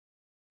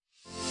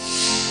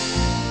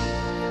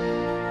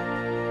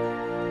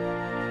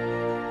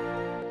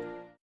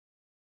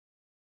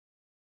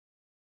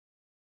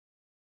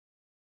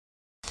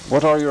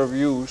What are your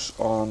views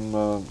on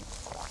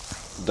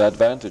the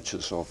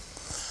advantages of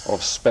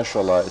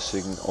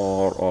specializing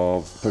or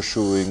of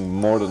pursuing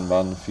more than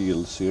one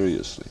field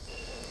seriously,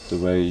 the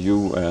way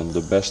you and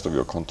the best of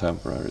your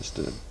contemporaries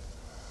did?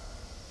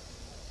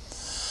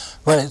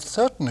 Well, it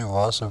certainly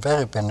was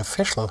very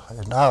beneficial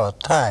in our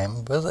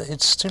time, whether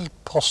it's still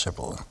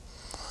possible,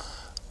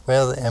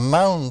 where the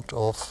amount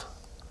of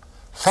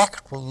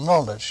factual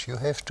knowledge you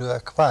have to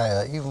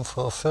acquire, even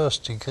for a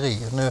first degree,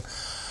 you know,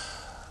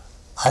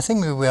 I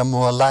think we were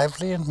more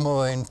lively and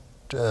more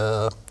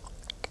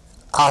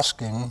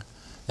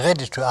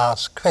ready to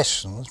ask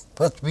questions,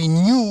 but we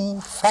knew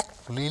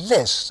factually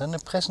less than a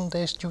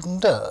present-day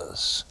student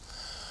does.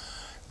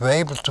 We were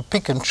able to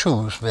pick and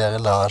choose very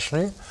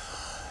largely.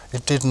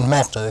 It didn't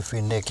matter if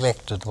we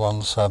neglected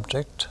one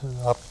subject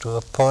up to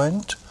a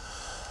point.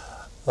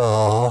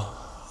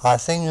 I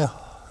think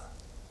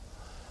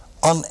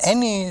on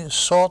any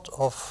sort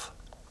of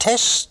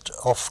test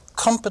of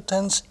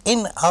competence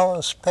in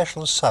our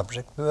special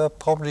subject, we were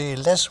probably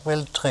less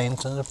well trained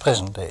than the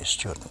present-day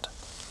student.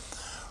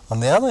 On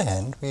the other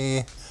hand,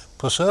 we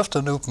preserved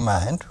an open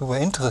mind. We were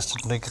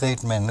interested in a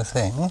great many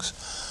things,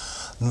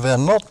 and were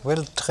not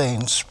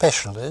well-trained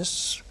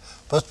specialists,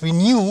 but we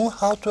knew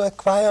how to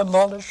acquire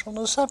knowledge on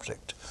the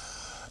subject.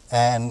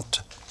 And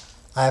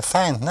I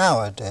find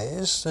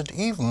nowadays that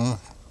even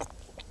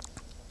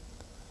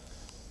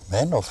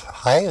men of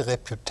high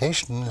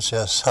reputation in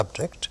their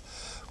subject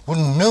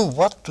wouldn't know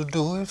what to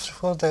do if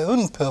for their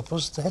own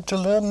purpose they had to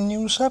learn a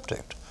new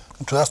subject.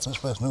 And to us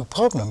this was no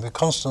problem, we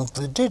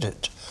constantly did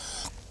it.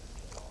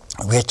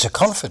 We had the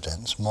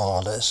confidence, more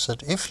or less,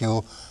 that if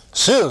you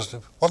seriously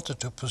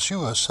wanted to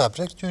pursue a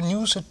subject, you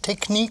knew the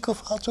technique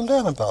of how to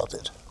learn about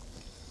it.